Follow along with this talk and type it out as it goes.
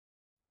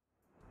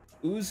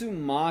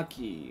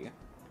Uzumaki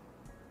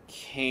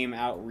came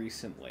out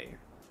recently.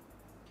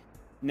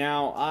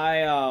 Now,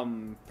 I,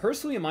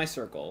 personally in my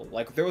circle,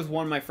 like, there was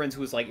one of my friends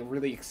who was, like,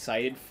 really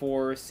excited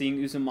for seeing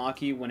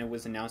Uzumaki when it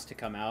was announced to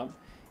come out.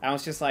 And I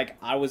was just like,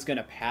 I was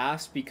gonna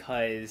pass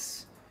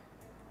because,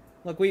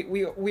 look, we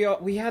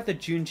had the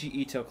Junji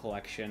Ito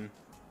collection.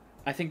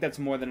 I think that's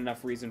more than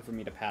enough reason for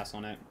me to pass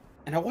on it.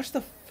 And I watched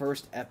the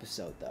first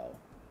episode, though.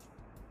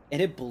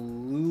 And it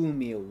blew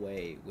me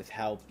away with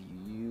how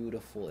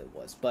beautiful it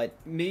was. But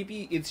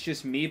maybe it's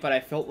just me, but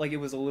I felt like it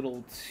was a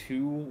little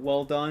too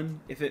well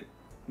done, if it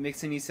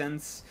makes any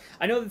sense.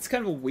 I know that's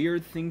kind of a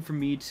weird thing for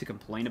me to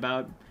complain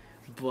about,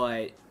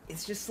 but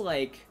it's just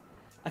like,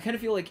 I kind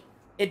of feel like,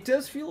 it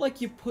does feel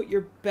like you put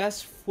your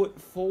best foot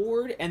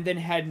forward and then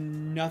had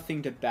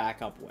nothing to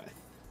back up with.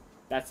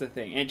 That's the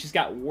thing, and it just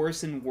got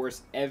worse and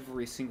worse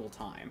every single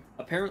time.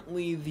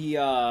 Apparently,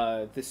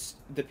 the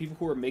people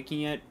who were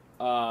making it,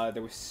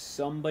 there was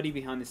somebody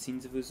behind the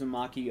scenes of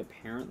Uzumaki,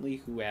 apparently,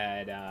 who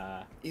had,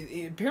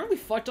 it apparently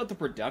fucked up the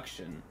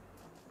production.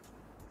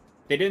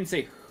 They didn't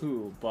say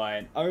who,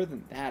 but other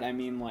than that, I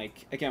mean,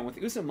 like, again, with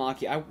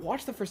Uzumaki, I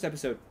watched the first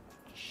episode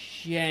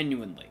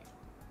genuinely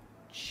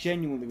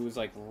was,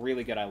 like,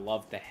 really good. I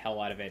loved the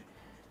hell out of it.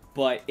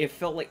 But it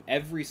felt like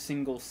every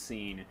single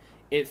scene,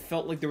 it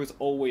felt like there was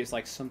always,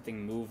 like,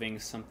 something moving,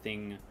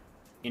 something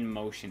in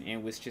motion. And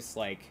it was just,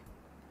 like,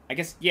 I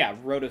guess, yeah,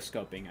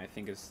 rotoscoping, I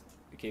think is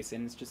the case.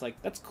 And it's just,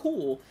 like, that's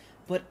cool.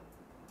 But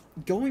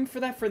going for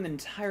that for the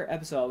entire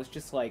episode, I was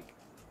just, like,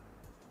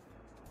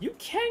 you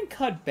can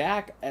cut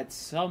back at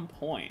some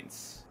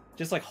points.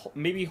 Just, like,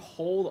 maybe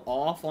hold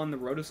off on the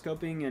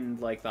rotoscoping and,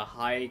 like, the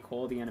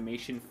high-quality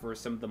animation for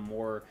some of the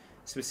more,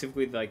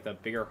 specifically, like, the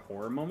bigger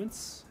horror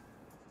moments.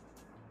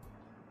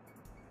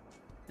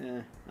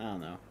 I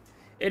don't know.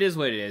 It is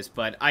what it is,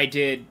 but I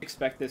did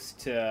expect this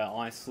to,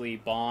 honestly,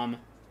 bomb.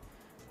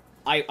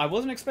 I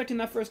wasn't expecting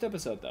that first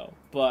episode, though.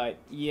 But,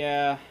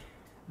 yeah,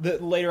 the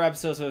later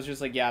episodes, I was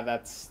just like, yeah,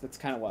 that's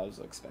kind of what I was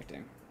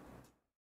expecting.